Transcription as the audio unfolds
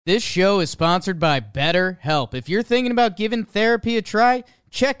This show is sponsored by BetterHelp. If you're thinking about giving therapy a try,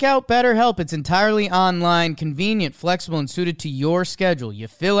 check out BetterHelp. It's entirely online, convenient, flexible, and suited to your schedule. You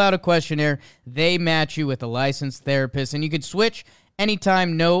fill out a questionnaire, they match you with a licensed therapist, and you can switch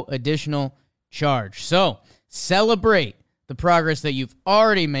anytime, no additional charge. So, celebrate the progress that you've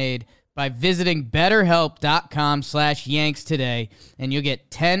already made by visiting BetterHelp.com/Yanks today, and you'll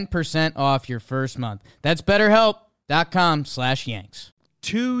get 10% off your first month. That's BetterHelp.com/Yanks.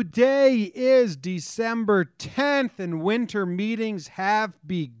 Today is December 10th, and winter meetings have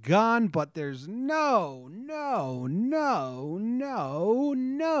begun, but there's no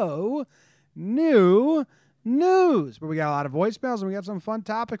new news. But we got a lot of voicemails, and we got some fun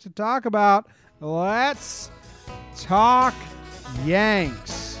topics to talk about. Let's talk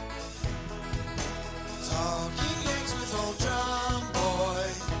Yanks. Talking Yanks with old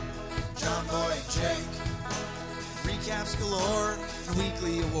John Boy and Jake. Recaps galore and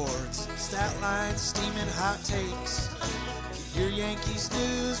weekly awards, stat lines, steaming hot takes. Get your Yankees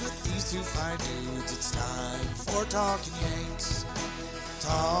news with these two fine dudes. It's time for Talking Yanks.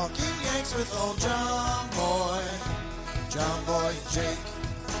 Talking Yanks with old John Boy and Jake.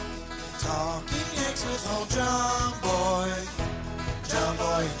 Talking Yanks with old John Boy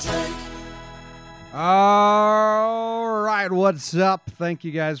and Jake. All right, what's up? Thank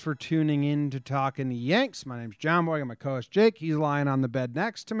you guys for tuning in to Talking Yanks. My name's John Boy. I'm my co-host Jake. He's lying on the bed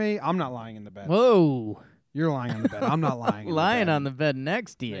next to me. I'm not lying in the bed. Whoa. You're lying on the bed. I'm not lying in Lying the bed. on the bed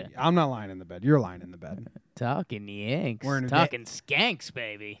next to you. I'm not lying in the bed. You're lying in the bed. Talking Yanks. We're in Talking skanks,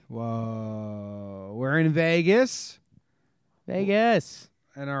 baby. Whoa. We're in Vegas Vegas.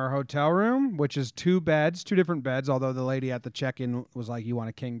 in our hotel room, which is two different beds, although the lady at the check-in was like, you want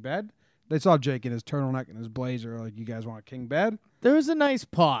a king bed? They saw Jake in his turtleneck and his blazer, like, you guys want a king bed? There was a nice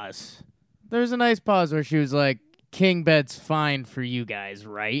pause. There was a nice pause where she was like, king bed's fine for you guys,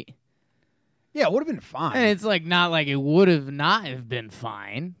 right? Yeah, it would have been fine. And it's like not like it would have not have been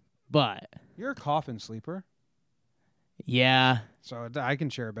fine, but You're a coffin sleeper, yeah. so I can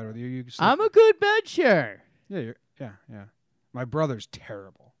share a bed with you. You can sleep. I'm a good bed share. Yeah. My brother's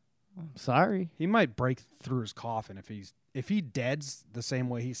terrible. I'm sorry. He might break through his coffin if he deads the same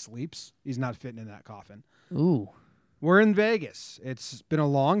way he sleeps. He's not fitting in that coffin. Ooh. We're in Vegas. It's been a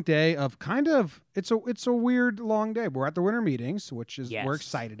long day of it's a weird long day. We're at the winter meetings, which is Yes. we're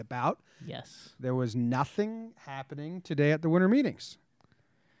excited about. Yes. There was nothing happening today at the winter meetings.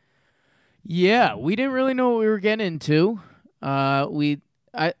 Yeah, we didn't really know what we were getting into. I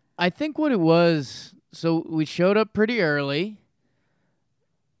think what it was, so we showed up pretty early,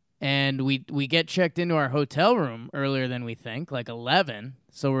 and we get checked into our hotel room earlier than we think, like 11.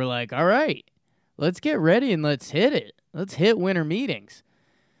 So we're like, all right, let's get ready and let's hit it. Let's hit winter meetings.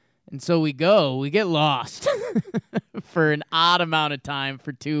 And so we get lost for an odd amount of time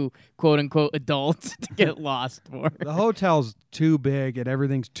for two quote-unquote adults to get lost for. The hotel's too big and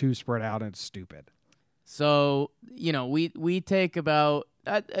everything's too spread out and it's stupid. So, we take about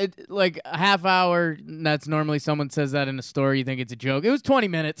like a half hour. That's normally someone says that in a store. You think it's a joke. It was 20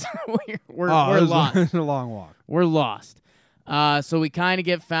 minutes. we're lost. It's a long walk. We're lost. So we kind of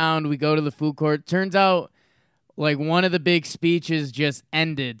get found. We go to the food court. Turns out like one of the big speeches just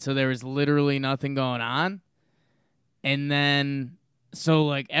ended. So there was literally nothing going on. And then, so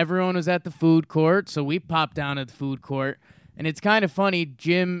like everyone was at the food court. So we popped down at the food court. And it's kind of funny.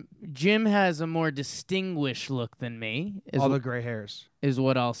 Jim has a more distinguished look than me. All the gray hairs. Is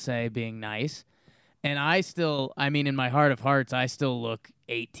what I'll say, being nice. And in my heart of hearts, I still look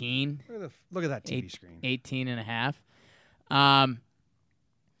 18. Look at that TV screen. 18 and a half.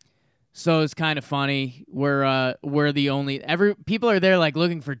 So it's kind of funny. We're the only people are there like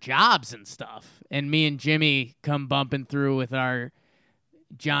looking for jobs and stuff. And me and Jimmy come bumping through with our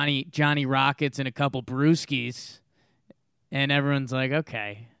Johnny Rockets and a couple brewskis. And everyone's like,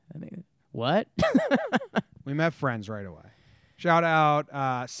 okay, what? We met friends right away. Shout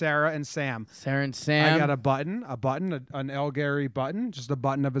out Sarah and Sam. Sarah and Sam. I got a button, an El Gary button, just a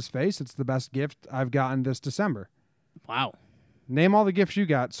button of his face. It's the best gift I've gotten this December. Wow. Name all the gifts you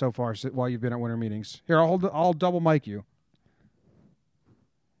got so far while you've been at winter meetings. Here, I'll double mic you.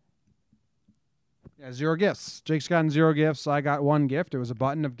 Yeah, 0 gifts. Jake's gotten 0 gifts. I got 1 gift. It was a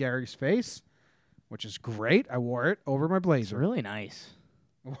button of Gary's face, which is great. I wore it over my It's blazer. really nice.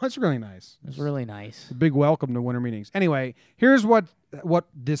 It was really nice. It was really nice. A big welcome to winter meetings. Anyway, here's what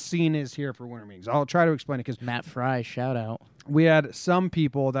this scene is here for winter meetings. I'll try to explain it because Matt Fry, shout out. we had some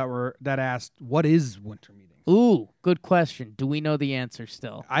people that asked, "What is winter meetings?" Ooh, good question. Do we know the answer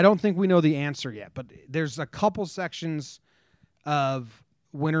still? I don't think we know the answer yet, but there's a couple sections of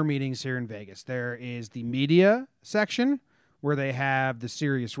winter meetings here in Vegas. There is the media section, where they have the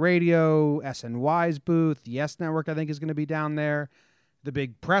Sirius Radio, SNY's booth. The Yes Network, I think, is going to be down there. The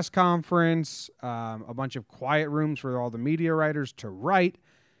big press conference, a bunch of quiet rooms for all the media writers to write.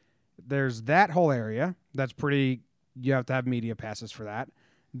 There's that whole area. That's pretty, you have to have media passes for that.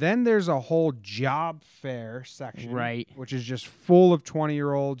 Then there's a whole job fair section, Right. which is just full of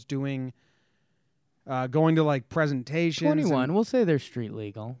 20-year-olds doing, going to like presentations. 21. We'll say they're street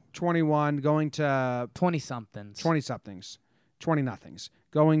legal. 21, going to 20-somethings. 20-somethings, 20-nothings,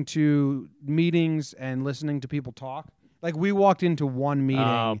 going to meetings and listening to people talk. Like, we walked into one meeting.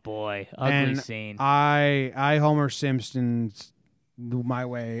 Oh, boy. Ugly and scene. I Homer Simpson's my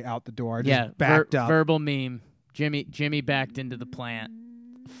way out the door. I just backed up. Verbal meme. Jimmy backed into the plant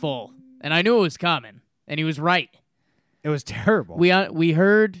full. And I knew it was coming. And he was right. It was terrible. We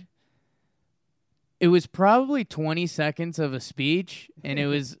heard it was probably 20 seconds of a speech, and it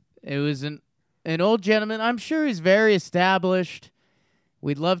was an old gentleman. I'm sure he's very established.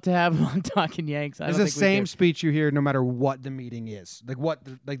 We'd love to have him on Talking Yanks. It's the same speech you hear no matter what the meeting is.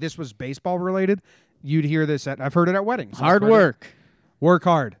 Like this was baseball related. You'd hear this I've heard it at weddings. Hard work. Work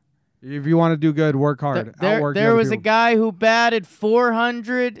hard. If you want to do good, work hard. There was a guy who batted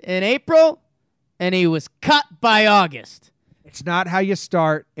 400 in April, and he was cut by August. It's not how you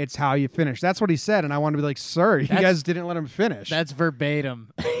start, it's how you finish. That's what he said, and I wanted to be like, sir, you guys didn't let him finish. That's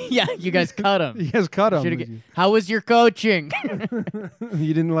verbatim. Yeah, you guys cut him. You guys cut him. How was your coaching?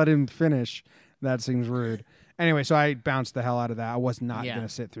 You didn't let him finish. That seems rude. Anyway, so I bounced the hell out of that. I was not going to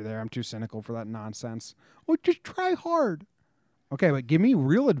sit through there. I'm too cynical for that nonsense. Oh, just try hard. Okay, but give me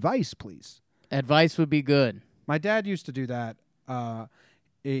real advice, please. Advice would be good. My dad used to do that.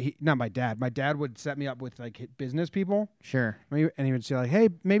 Not my dad. My dad would set me up with like business people. Sure. And he would say like, hey,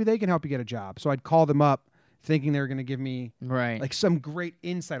 maybe they can help you get a job. So I'd call them up thinking they were going to give me like some great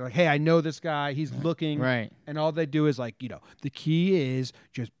insight. Like, hey, I know this guy. He's looking. Right. And all they do is like, the key is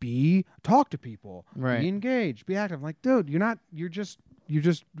just talk to people. Right. Be engaged. Be active. I'm like, dude, you're just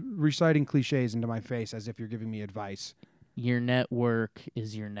reciting cliches into my face as if you're giving me advice. Your network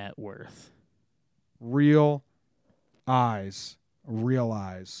is your net worth. Real eyes.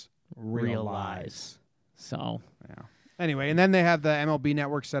 So, yeah. Anyway, and then they have the MLB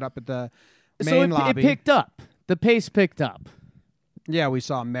network set up at the main lobby. It picked up. The pace picked up. Yeah, we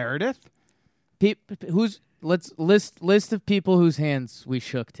saw Meredith. Let's list of people whose hands we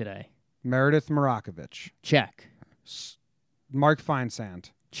shook today. Meredith Marakovich. Check. Mark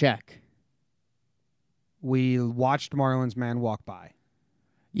Feinsand. Check. We watched Marlins man walk by.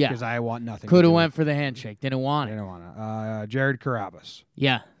 Yeah. Because I want nothing. Could have went for the handshake. Didn't want it. Didn't want to. Jared Carabas.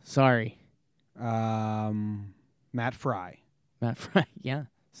 Yeah. Sorry. Matt Fry. Matt Fry. Yeah.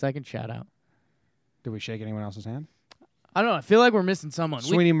 Second shout out. Did we shake anyone else's hand? I don't know. I feel like we're missing someone.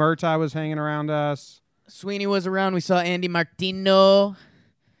 Sweeney Murtaugh was hanging around us. Sweeney was around. We saw Andy Martino.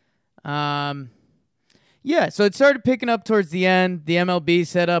 Yeah, so it started picking up towards the end. The MLB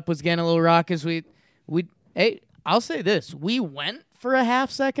setup was getting a little raucous. Hey, I'll say this. We went for a half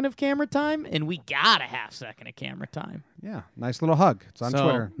second of camera time, and we got a half second of camera time. Yeah, nice little hug. It's on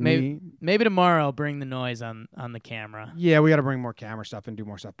Twitter. Maybe tomorrow I'll bring the noise on the camera. Yeah, we got to bring more camera stuff and do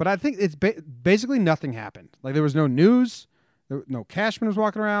more stuff. But I think it's basically nothing happened. Like, there was no news. No Cashman was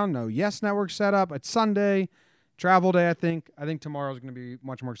walking around. No Yes Network set up. It's Sunday. Travel day, I think. I think tomorrow's going to be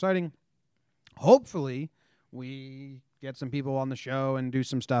much more exciting. Hopefully, we get some people on the show and do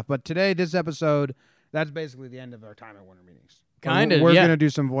some stuff. But today, this episode, that's basically the end of our time at Winter Meetings. Kind of, We're going to do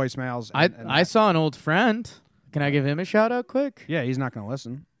some voicemails. I saw an old friend. Can I give him a shout-out quick? Yeah, he's not going to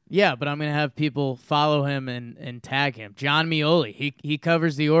listen. Yeah, but I'm going to have people follow him and tag him. John Mioli, he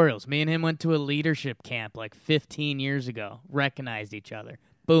covers the Orioles. Me and him went to a leadership camp like 15 years ago. Recognized each other.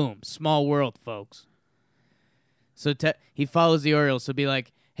 Boom. Small world, folks. So he follows the Orioles. So be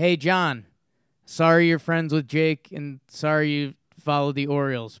like, hey, John, sorry you're friends with Jake, and sorry you follow the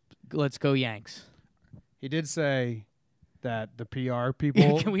Orioles. Let's go Yanks. He did say that the PR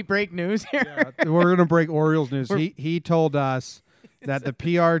people... Can we break news here? Yeah, we're going to break Orioles news. He told us that the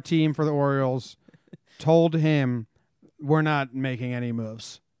PR team for the Orioles told him we're not making any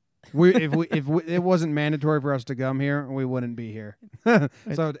moves. If it wasn't mandatory for us to come here, we wouldn't be here.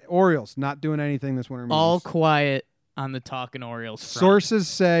 So the Orioles not doing anything this winter. All quiet on the Talking Orioles front. Sources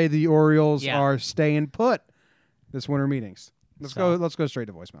say the Orioles are staying put this winter meetings. Let's go straight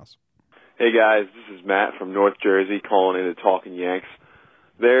to voicemails. Hey guys, this is Matt from North Jersey calling in to Talking Yanks.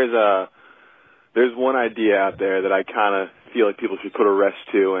 There's one idea out there that I kind of feel like people should put a rest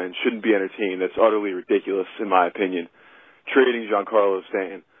to and shouldn't be entertained. That's utterly ridiculous in my opinion. Trading Giancarlo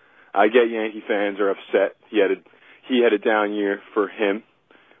Stanton. I get Yankee fans are upset. He had a down year for him.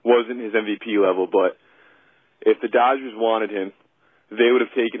 Wasn't his MVP level, but if the Dodgers wanted him, they would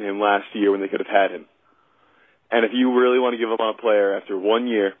have taken him last year when they could have had him. And if you really want to give up on a player after 1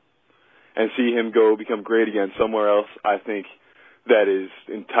 year and see him go become great again somewhere else, I think that is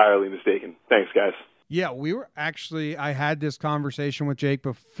entirely mistaken. Thanks, guys. Yeah, I had this conversation with Jake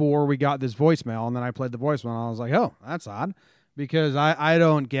before we got this voicemail, and then I played the voicemail, and I was like, oh, that's odd, because I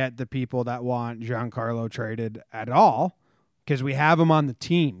don't get the people that want Giancarlo traded at all, because we have him on the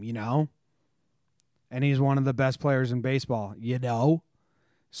team, and he's one of the best players in baseball,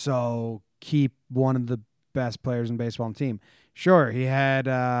 so keep one of the best players in baseball on the team. Sure, he had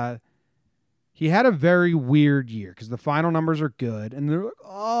a very weird year because the final numbers are good, and they're like,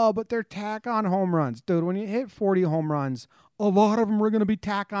 oh, but they're tack-on home runs. Dude, when you hit 40 home runs, a lot of them are going to be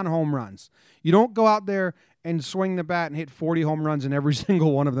tack-on home runs. You don't go out there and swing the bat and hit 40 home runs, and every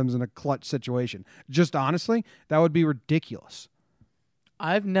single one of them is in a clutch situation. Just honestly, that would be ridiculous.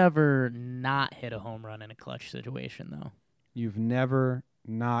 I've never not hit a home run in a clutch situation, though. You've never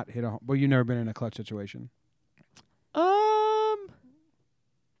not hit a – well, you've never been in a clutch situation.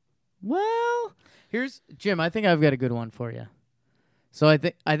 Well, here's Jim. I think I've got a good one for you. So I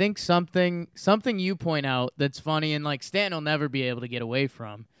think something you point out that's funny, and like Stanton will never be able to get away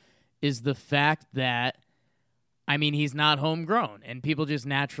from, is the fact that, I mean, he's not homegrown, and people just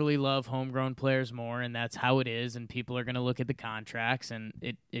naturally love homegrown players more, and that's how it is. And people are going to look at the contracts, and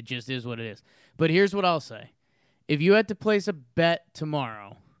it just is what it is. But here's what I'll say: if you had to place a bet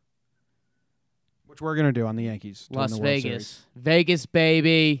tomorrow. Which we're going to do on the Yankees. Las the World Vegas. Series. Vegas,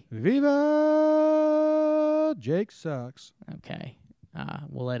 baby. Viva! Jake sucks. Okay.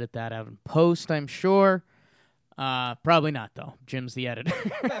 We'll edit that out in post, I'm sure. Probably not, though. Jim's the editor.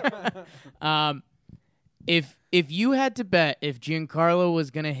 If you had to bet if Giancarlo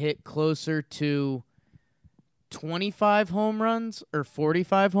was going to hit closer to 25 home runs or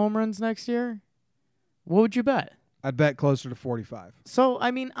 45 home runs next year, what would you bet? I'd bet closer to 45. So,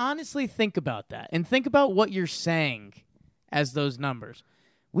 I mean, honestly, think about that. And think about what you're saying as those numbers.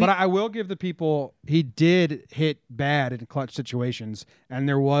 But I will give the people, he did hit bad in clutch situations, and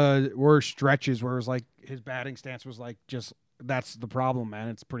there were stretches where it was like his batting stance was like just, that's the problem, man.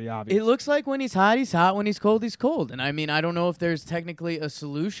 It's pretty obvious. It looks like when he's hot, he's hot. When he's cold, he's cold. And, I mean, I don't know if there's technically a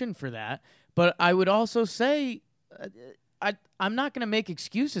solution for that. But I would also say... I'm not going to make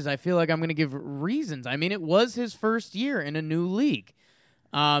excuses. I feel like I'm going to give reasons. I mean, it was his first year in a new league.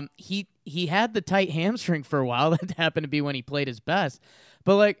 He had the tight hamstring for a while. That happened to be when he played his best.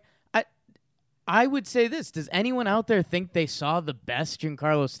 But, like, I would say this. Does anyone out there think they saw the best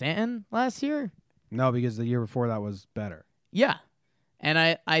Giancarlo Stanton last year? No, because the year before that was better. Yeah.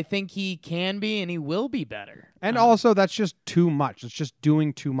 And I think he can be and he will be better. And also, that's just too much. It's just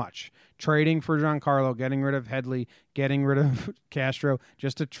doing too much. Trading for Giancarlo, getting rid of Headley, getting rid of Castro,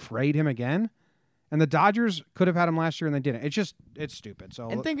 just to trade him again. And the Dodgers could have had him last year, and they didn't. It's stupid. So,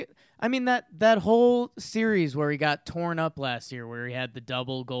 and that whole series where he got torn up last year, where he had the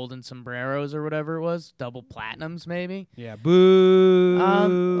double golden sombreros or whatever it was, double platinums maybe. Yeah,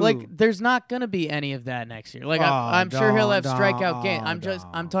 boo. Like there's not gonna be any of that next year. Like I'm sure he'll have strikeout game.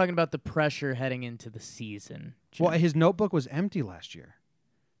 I'm talking about the pressure heading into the season. Jim. Well, his notebook was empty last year.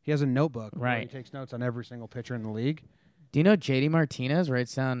 He has a notebook where he right. takes notes on every single pitcher in the league. Do you know JD Martinez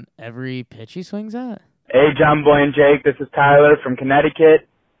writes down every pitch he swings at? Hey, John Boy and Jake, this is Tyler from Connecticut.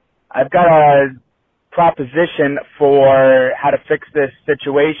 I've got a proposition for how to fix this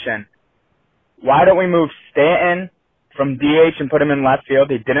situation. Why don't we move Stanton from DH and put him in left field?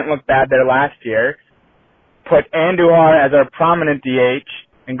 He didn't look bad there last year. Put Andujar as our prominent DH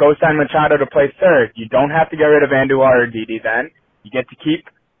and go sign Machado to play third. You don't have to get rid of Andujar or Didi then. You get to keep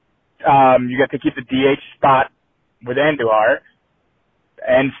the DH spot with Andujar,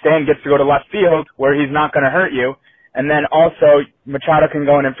 and Stan gets to go to left field where he's not going to hurt you. And then also Machado can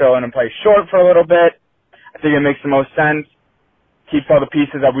go in and fill in and play short for a little bit. I think it makes the most sense. Keeps all the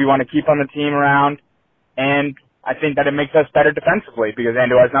pieces that we want to keep on the team around. And I think that it makes us better defensively because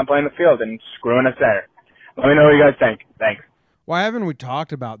Andujar's not playing the field and screwing us there. Let me know what you guys think. Thanks. Why haven't we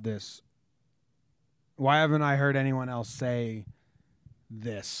talked about this? Why haven't I heard anyone else say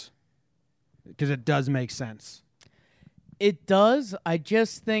this? Because it does make sense. It does. I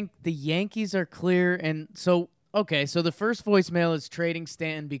just think the Yankees are clear. And so the first voicemail is trading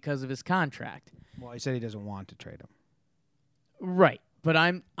Stanton because of his contract. Well, he said he doesn't want to trade him. Right. But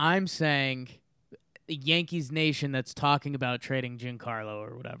I'm saying the Yankees nation that's talking about trading Giancarlo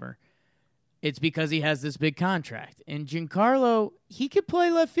or whatever, it's because he has this big contract. And Giancarlo, he could play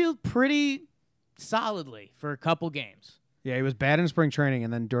left field pretty solidly for a couple games. Yeah, he was bad in spring training,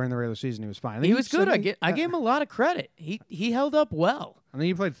 and then during the regular season, he was fine. He was good. I gave him a lot of credit. He held up well. I think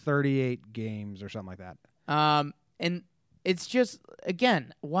he played 38 games or something like that. And it's just,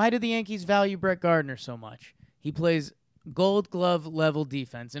 again, why do the Yankees value Brett Gardner so much? He plays Gold Glove level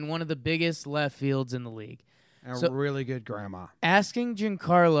defense in one of the biggest left fields in the league. And a really good grandma. Asking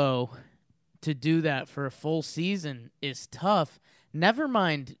Giancarlo to do that for a full season is tough. Never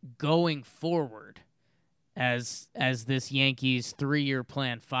mind going forward as this Yankees 3-year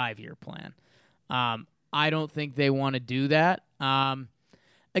plan, 5-year plan. I don't think they want to do that.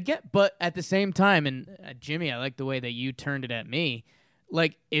 Again, but at the same time, and Jimmy, I like the way that you turned it at me.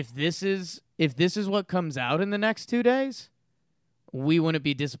 Like, if this is what comes out in the next 2 days, we wouldn't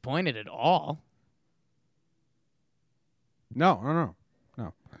be disappointed at all. No.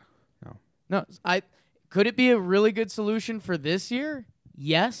 Could it be a really good solution for this year?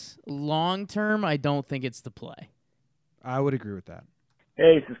 Yes. Long term, I don't think it's the play. I would agree with that.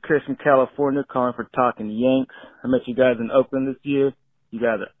 Hey, this is Chris from California calling for Talking Yanks. I met you guys in Oakland this year. You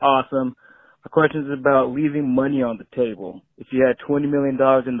guys are awesome. My question is about leaving money on the table. If you had $20 million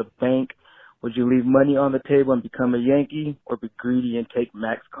in the bank, would you leave money on the table and become a Yankee, or be greedy and take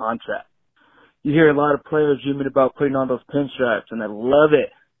max contract? You hear a lot of players dreaming about putting on those pinstripes, and I love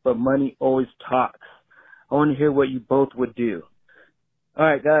it, but money always talks. I want to hear what you both would do. All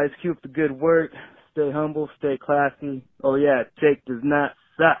right, guys, keep up the good work. Stay humble, stay classy. Oh, yeah, Jake does not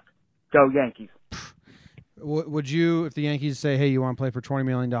suck. Go Yankees. Would you, if the Yankees say, hey, you want to play for $20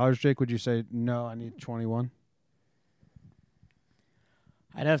 million, Jake, would you say, no, I need 21?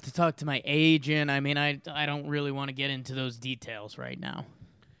 I'd have to talk to my agent. I mean, I don't really want to get into those details right now.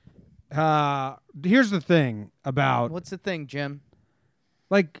 Here's the thing about... What's the thing, Jim?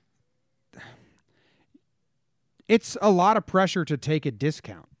 Like, it's a lot of pressure to take a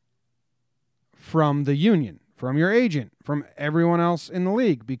discount from the union, from your agent, from everyone else in the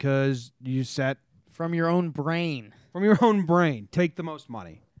league, because you set... From your own brain. From your own brain. Take the most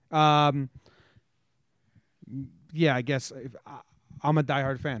money. Yeah, I guess I'm a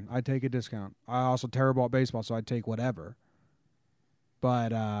diehard fan. I'd take a discount. I also terrible at baseball, so I'd take whatever.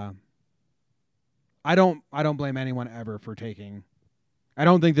 But I don't blame anyone ever for taking... I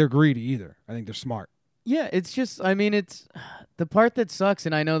don't think they're greedy either. I think they're smart. Yeah, it's just, I mean, it's the part that sucks,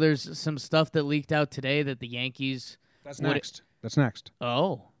 and I know there's some stuff that leaked out today that the Yankees... That's next.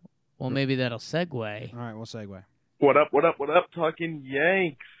 Oh. Well, maybe that'll segue. All right, we'll segue. What up? Talking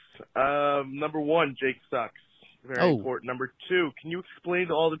Yanks. Number one, Jake sucks. Very important. Number two, can you explain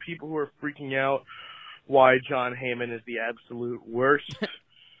to all the people who are freaking out why John Heyman is the absolute worst?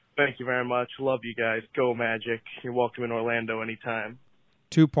 Thank you very much. Love you guys. Go Magic. You're welcome in Orlando anytime.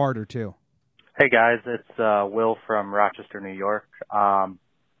 Two-parter, too. Hey, guys. It's Will from Rochester, New York.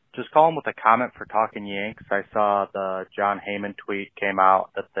 Just calling with a comment for Talking Yanks. I saw the John Heyman tweet came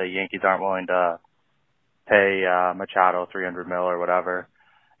out that the Yankees aren't willing to pay Machado $300 million or whatever.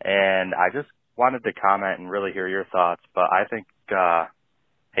 And I just wanted to comment and really hear your thoughts. But I think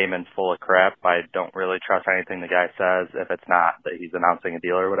Heyman's full of crap. I don't really trust anything the guy says if it's not that he's announcing a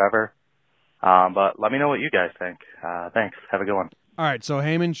deal or whatever. But let me know what you guys think. Thanks. Have a good one. All right, so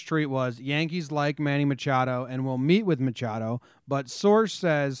Heyman's tweet was, Yankees like Manny Machado and will meet with Machado, but source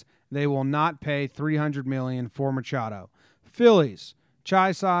says they will not pay $300 million for Machado. Phillies,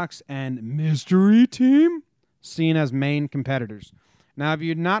 Chi Sox, and mystery team seen as main competitors. Now, if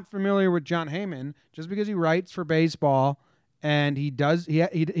you're not familiar with John Heyman, just because he writes for baseball and he does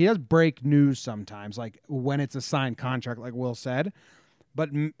break news sometimes, like when it's a signed contract, like Will said, but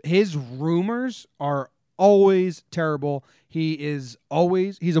his rumors are always terrible. He's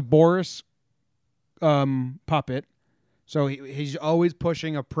a Boris puppet. So he's always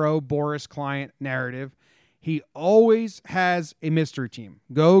pushing a pro Boris client narrative. He always has a mystery team.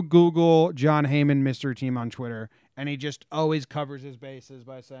 Go Google John Heyman mystery team on Twitter, and he just always covers his bases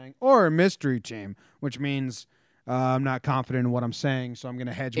by saying, or a mystery team, which means I'm not confident in what I'm saying, so I'm going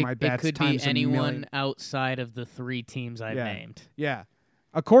to hedge my bets. It could be anyone outside of the three teams I've named. Yeah.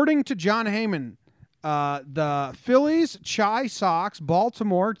 According to John Heyman, the Phillies, Chi Sox,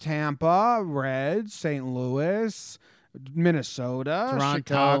 Baltimore, Tampa, Reds, St. Louis, Minnesota,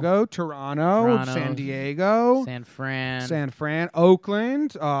 Chicago, Toronto, San Diego, San Fran,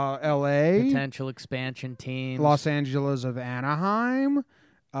 Oakland, L.A., potential expansion teams, Los Angeles of Anaheim.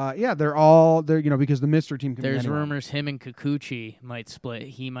 They're because the mystery team can There's be anyone. rumors him and Kikuchi might split.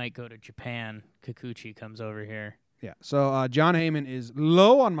 He might go to Japan. Kikuchi comes over here. Yeah, so John Heyman is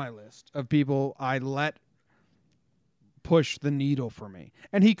low on my list of people I let push the needle for me.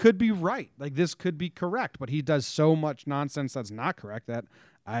 And he could be right. Like, this could be correct, but he does so much nonsense that's not correct that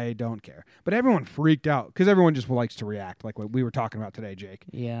I don't care. But everyone freaked out because everyone just likes to react like what we were talking about today, Jake.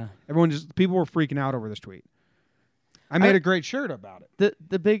 Yeah. People were freaking out over this tweet. I made a great shirt about it.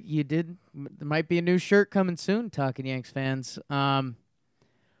 The big you did. There might be a new shirt coming soon. Talking Yanks fans.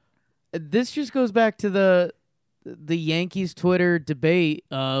 This just goes back to the Yankees Twitter debate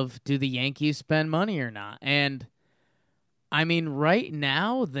of do the Yankees spend money or not? And I mean, right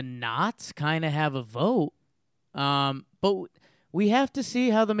now the Knots kind of have a vote, but we have to see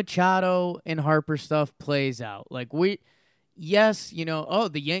how the Machado and Harper stuff plays out. Like yes,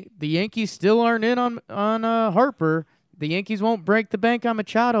 the Yankees still aren't in on Harper. The Yankees won't break the bank on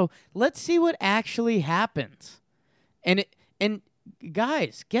Machado. Let's see what actually happens. And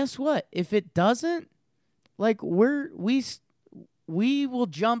guys, guess what? If it doesn't, like we will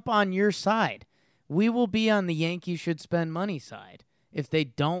jump on your side. We will be on the Yankees should spend money side if they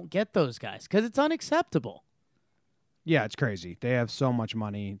don't get those guys because it's unacceptable. Yeah, it's crazy. They have so much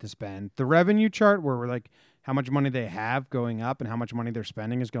money to spend. The revenue chart where we're like how much money they have going up and how much money they're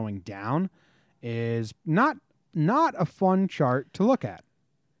spending is going down is not a fun chart to look at.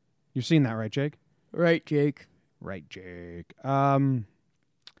 You've seen that, right, Jake? Right, Jake. Right, Jake.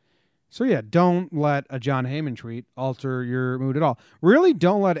 So yeah, don't let a Jon Heyman tweet alter your mood at all. Really,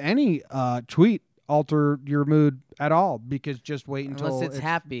 don't let any tweet alter your mood at all because just wait until unless it's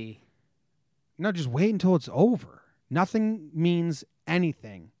happy. No, just wait until it's over. Nothing means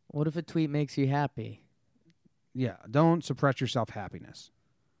anything. What if a tweet makes you happy? Yeah, don't suppress your self-happiness.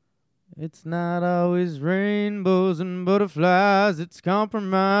 It's not always rainbows and butterflies. It's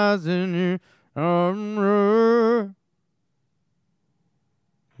compromising your armor.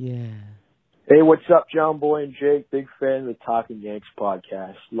 Yeah. Hey, what's up, John Boy and Jake? Big fan of the Talking Yanks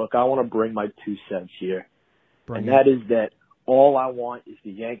podcast. Look, I want to bring my 2 cents here. That is that all I want is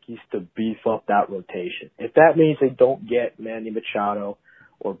the Yankees to beef up that rotation. If that means they don't get Manny Machado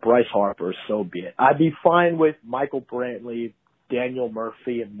or Bryce Harper, so be it. I'd be fine with Michael Brantley, Daniel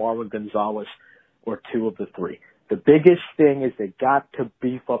Murphy, and Marwin Gonzalez, or 2 of the 3. The biggest thing is they got to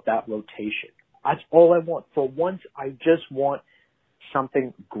beef up that rotation. That's all I want. For once, I just want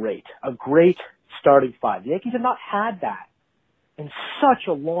something great. A great starting 5. The Yankees have not had that in such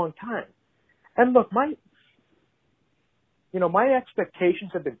a long time. And look, my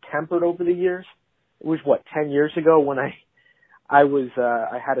expectations have been tempered over the years. It was 10 years ago when I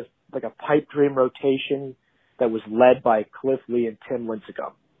had a pipe dream rotation that was led by Cliff Lee and Tim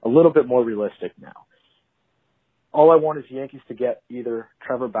Lincecum. A little bit more realistic now. All I want is the Yankees to get either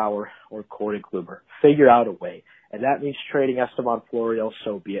Trevor Bauer or Corey Kluber. Figure out a way. And that means trading Esteban Florial,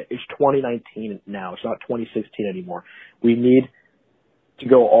 so be it. It's 2019 now. It's not 2016 anymore. We need to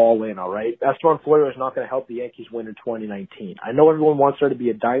go all in, all right? Esteban Florial is not going to help the Yankees win in 2019. I know everyone wants there to be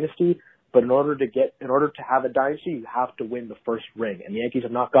a dynasty, but in order to have a dynasty, you have to win the first ring. And the Yankees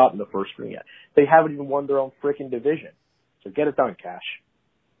have not gotten the first ring yet. They haven't even won their own freaking division. So get it done, Cash.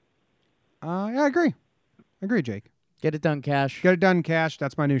 Yeah, I agree. I agree, Jake. Get it done, Cash. Get it done, Cash.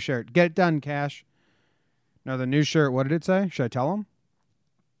 That's my new shirt. Get it done, Cash. No, the new shirt, what did it say? Should I tell him?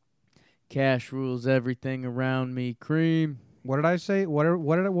 Cash rules everything around me, cream. What did I say? What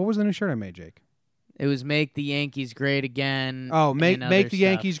was the new shirt I made, Jake? It was make the Yankees great again. Oh, make the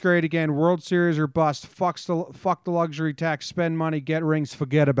Yankees great again. World Series or bust. Fuck the luxury tax. Spend money. Get rings.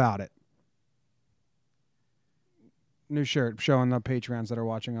 Forget about it. New shirt showing the Patreons that are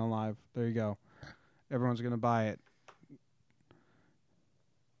watching on live. There you go. Everyone's going to buy it.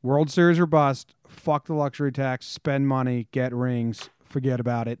 World Series or bust. Fuck the luxury tax. Spend money. Get rings. Forget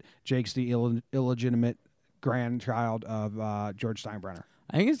about it. Jake's the illegitimate grandchild of George Steinbrenner.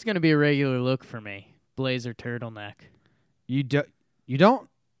 I think it's going to be a regular look for me. Blazer turtleneck. You don't.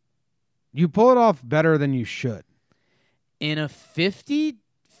 You pull it off better than you should. In a 50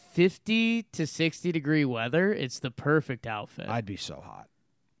 to 60 degree weather, it's the perfect outfit. I'd be so hot.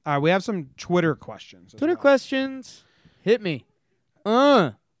 All right, we have some Twitter questions. Twitter questions. Hit me.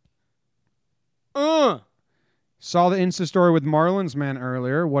 Saw the Insta story with Marlins man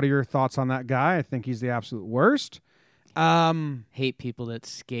earlier. What are your thoughts on that guy? I think he's the absolute worst. Hate people that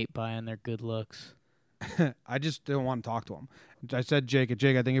skate by on their good looks. I just don't want to talk to him. I said, Jake,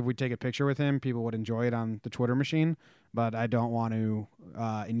 I think if we take a picture with him, people would enjoy it on the Twitter machine, but I don't want to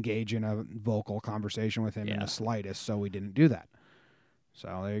engage in a vocal conversation with him in the slightest, so we didn't do that.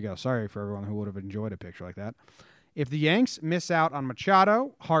 So there you go. Sorry for everyone who would have enjoyed a picture like that. If the Yanks miss out on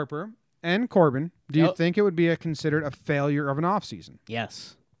Machado, Harper, and Corbin, do you think it would be considered a failure of an offseason?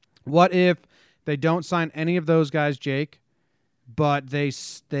 Yes. What if they don't sign any of those guys, Jake, but they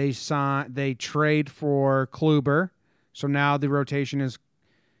trade for Kluber, so now the rotation is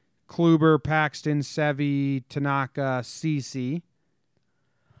Kluber, Paxton, Sevy, Tanaka, CC.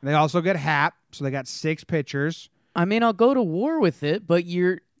 They also get Happ, so they got 6 pitchers. I mean, I'll go to war with it, but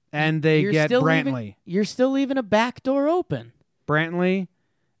and they get Brantley. You're still leaving a back door open. Brantley,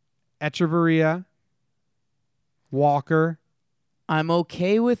 Echeverria, Walker. I'm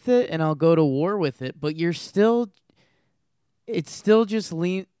okay with it, and I'll go to war with it, but it's still just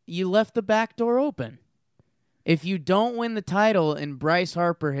you left the back door open. If you don't win the title and Bryce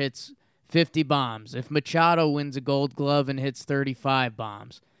Harper hits 50 bombs, if Machado wins a Gold Glove and hits 35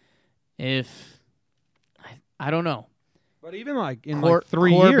 bombs, I don't know. But even in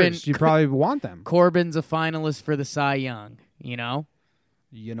 3 years, you probably want them. Corbin's a finalist for the Cy Young, you know?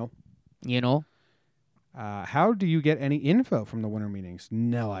 How do you get any info from the winter meetings?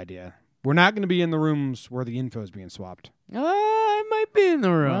 No idea. We're not going to be in the rooms where the info is being swapped. I might be in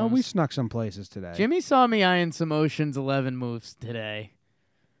the room. Well, we snuck some places today. Jimmy saw me eyeing some Ocean's 11 moves today.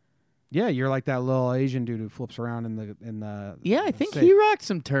 Yeah, you're like that little Asian dude who flips around in the. Yeah, I think he rocked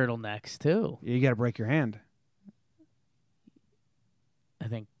some turtlenecks too. You got to break your hand. I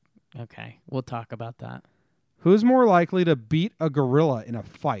think. Okay, we'll talk about that. Who's more likely to beat a gorilla in a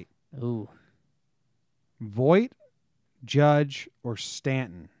fight? Ooh. Voit, Judge, or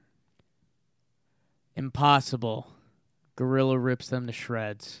Stanton? Impossible. Gorilla rips them to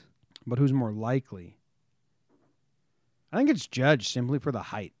shreds. But who's more likely? I think it's Judge simply for the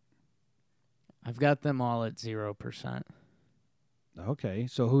height. I've got them all at 0%. Okay,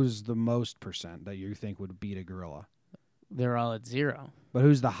 so who's the most percent that you think would beat a gorilla? They're all at 0. But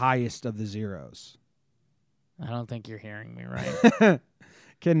who's the highest of the zeros? I don't think you're hearing me right.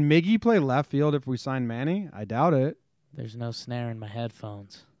 Can Miggy play left field if we sign Manny? I doubt it. There's no snare in my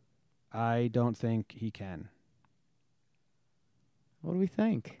headphones. I don't think he can. What do we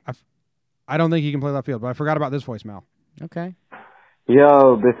think? I don't think he can play left field, but I forgot about this voicemail. Okay.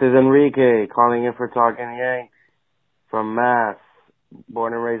 Yo, this is Enrique calling in for Talking Yanks from Mass.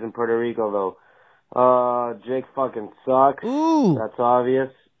 Born and raised in Puerto Rico, though. Jake fucking sucks. Ooh. That's obvious.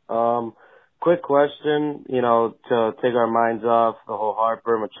 Quick question, to take our minds off the whole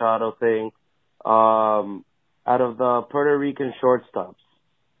Harper Machado thing. Out of the Puerto Rican shortstops,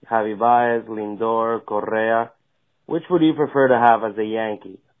 Javi Baez, Lindor, Correa, which would you prefer to have as a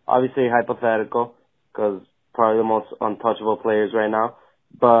Yankee? Obviously hypothetical, because probably the most untouchable players right now.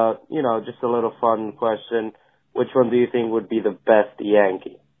 But, just a little fun question. Which one do you think would be the best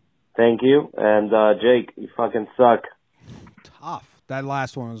Yankee? Thank you. And, Jake, you fucking suck. Tough. That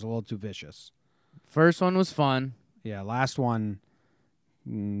last one was a little too vicious. First one was fun. Yeah, last one,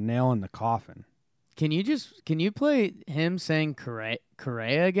 nail in the coffin. Can you play him saying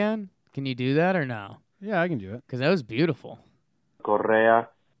Correa again? Can you do that or no? Yeah, I can do it. Because that was beautiful. Correa.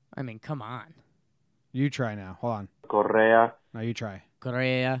 I mean, come on. You try now. Hold on. Correa. No, you try.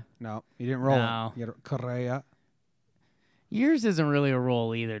 Correa. No, you didn't roll No. it. You got Correa. Yours isn't really a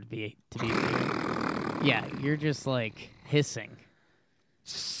roll either to be Yeah, you're just like hissing.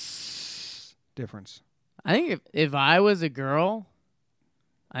 Difference. I think if I was a girl,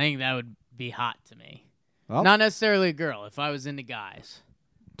 I think that would be hot to me. Well, not necessarily a girl. If I was into guys.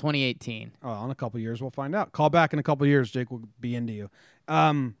 2018. Oh, in a couple years we'll find out. Call back in a couple years, Jake will be into you.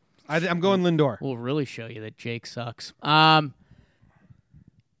 I'm going Lindor. We'll really show you that Jake sucks.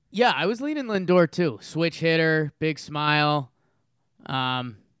 Yeah, I was leaning Lindor too. Switch hitter, big smile.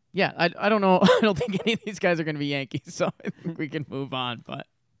 Yeah, I don't know. I don't think any of these guys are going to be Yankees, so I think we can move on. But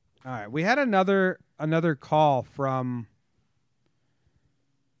all right, we had another call from.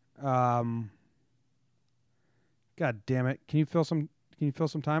 God damn it! Can you fill some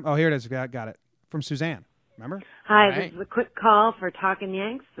time? Oh, here it is. Got it from Suzanne. Remember? Hi, This is a quick call for Talking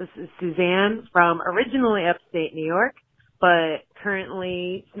Yanks. This is Suzanne from originally upstate New York, but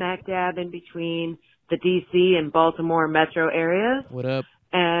currently smack dab in between the D.C. and Baltimore metro areas. What up?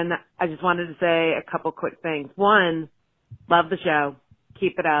 And I just wanted to say a couple quick things. One, love the show.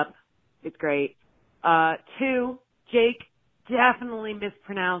 Keep it up. It's great. Two, Jake definitely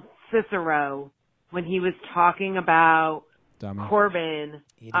mispronounced Cicero when he was talking about Dummy. Corbin,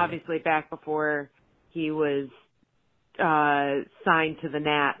 obviously back before he was signed to the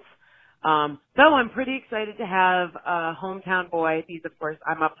Nats. Though I'm pretty excited to have a hometown boy, because of course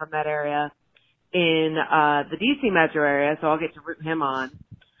I'm up from that area, in the DC metro area, so I'll get to root him on.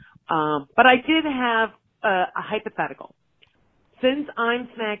 But I did have a hypothetical. Since I'm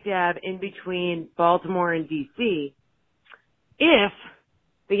smack dab in between Baltimore and DC, if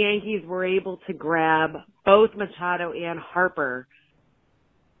the Yankees were able to grab both Machado and Harper,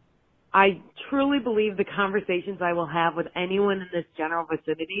 I truly believe the conversations I will have with anyone in this general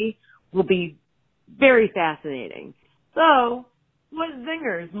vicinity will be very fascinating. So, what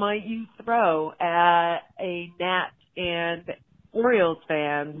zingers might you throw at a Nats and Orioles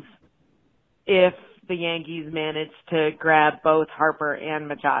fans if the Yankees managed to grab both Harper and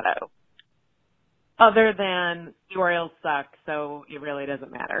Machado. Other than the Orioles suck, so it really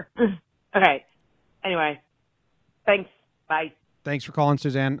doesn't matter. Okay. Anyway, thanks. Bye. Thanks for calling,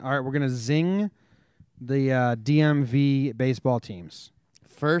 Suzanne. All right, we're going to zing the DMV baseball teams.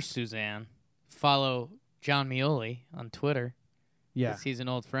 First, Suzanne, follow John Mioli on Twitter. Yeah. 'Cause he's an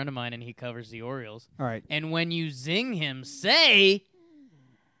old friend of mine, and he covers the Orioles. All right. And when you zing him, say,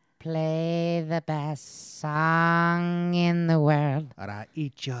 play the best song in the world. I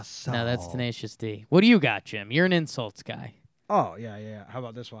eat your soul. No, that's Tenacious D. What do you got, Jim? You're an insults guy. Oh, yeah. How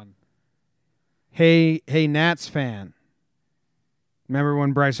about this one? Hey, Nats fan. Remember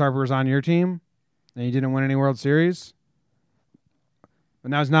when Bryce Harper was on your team and he didn't win any World Series?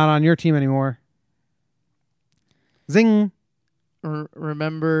 But now he's not on your team anymore. Zing.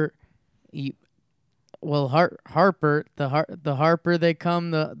 Remember, Harper, the Harper they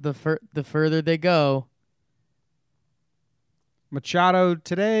come, the further they go. Machado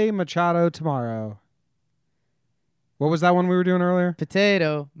today, Machado tomorrow. What was that one we were doing earlier?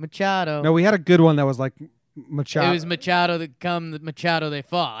 Potato, Machado. No, we had a good one that was like Machado. It was Machado that come, Machado they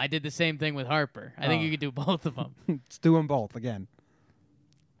fall. I did the same thing with Harper. I think you could do both of them. Let's do them both again.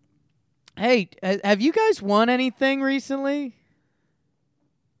 Hey, have you guys won anything recently?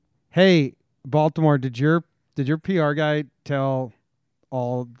 Hey, Baltimore, did your PR guy tell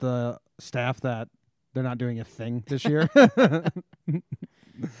all the staff that they're not doing a thing this year? Because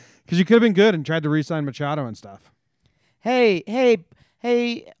you could have been good and tried to re-sign Machado and stuff. Hey,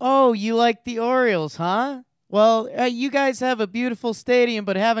 oh, you like the Orioles, huh? Well, you guys have a beautiful stadium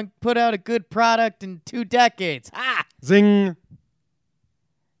but haven't put out a good product in 2 decades. Ha! Zing.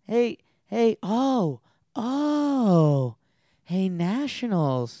 Hey, oh. Hey,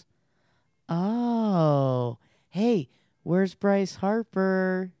 Nationals. Oh. Hey, where's Bryce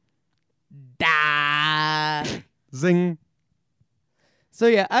Harper? Da. Zing. So,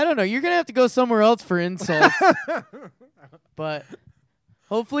 yeah, I don't know. You're going to have to go somewhere else for insults. But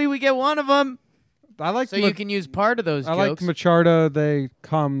hopefully we get one of them. I like you can use part of those jokes. I like Machado, they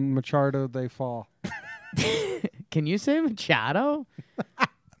come. Machado, they fall. Can you say Machado? I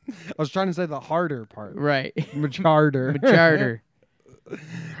was trying to say the harder part. Right. Machado. That's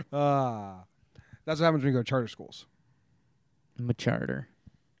what happens when you go to charter schools. Machado.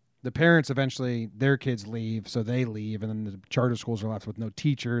 The parents eventually, their kids leave, so they leave, and then the charter schools are left with no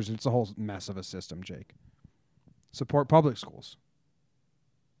teachers. It's a whole mess of a system, Jake. Support public schools.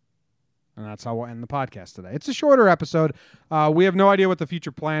 And that's how we'll end the podcast today. It's a shorter episode. We have no idea what the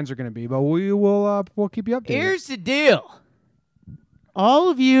future plans are going to be, but we'll keep you updated. Here's the deal. All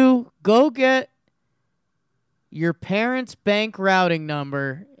of you, go get your parents' bank routing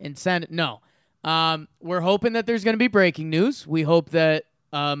number and send it. No. We're hoping that there's going to be breaking news. We hope that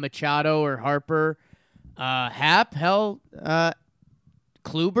Machado or Harper,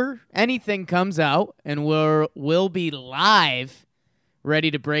 Kluber, anything comes out, and we'll be live,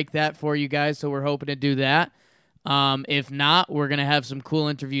 ready to break that for you guys. So we're hoping to do that. If not, we're going to have some cool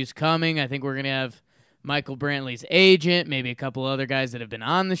interviews coming. I think we're going to have Michael Brantley's agent, maybe a couple other guys that have been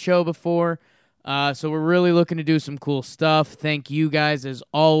on the show before. So we're really looking to do some cool stuff. Thank you guys as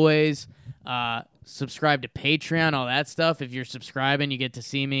always. Subscribe to Patreon, all that stuff. If you're subscribing, you get to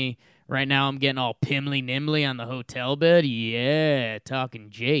see me. Right now I'm getting all pimly-nimbly on the hotel bed. Yeah, talking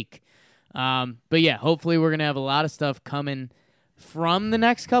Jake. But yeah, hopefully we're going to have a lot of stuff coming from the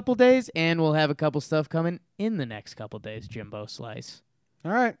next couple days, and we'll have a couple stuff coming in the next couple days, Jimbo Slice.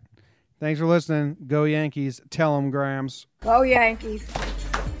 All right. Thanks for listening. Go Yankees. Tell them, Grams. Go Yankees.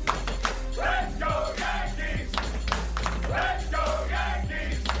 Let's go Yankees! Let's go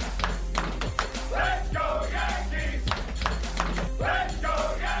Yankees! Let's go Yankees! Let's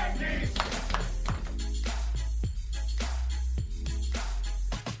go Yankees!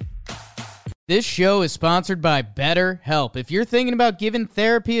 This show is sponsored by BetterHelp. If you're thinking about giving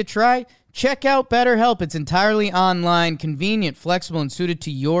therapy a try, check out BetterHelp. It's entirely online, convenient, flexible, and suited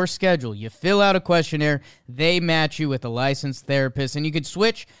to your schedule. You fill out a questionnaire, they match you with a licensed therapist, and you can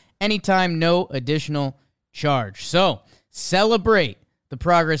switch anytime, no additional charge. So, celebrate the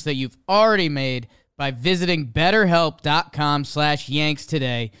progress that you've already made by visiting BetterHelp.com/Yanks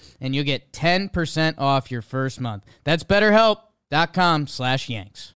today, and you'll get 10% off your first month. That's BetterHelp.com/Yanks.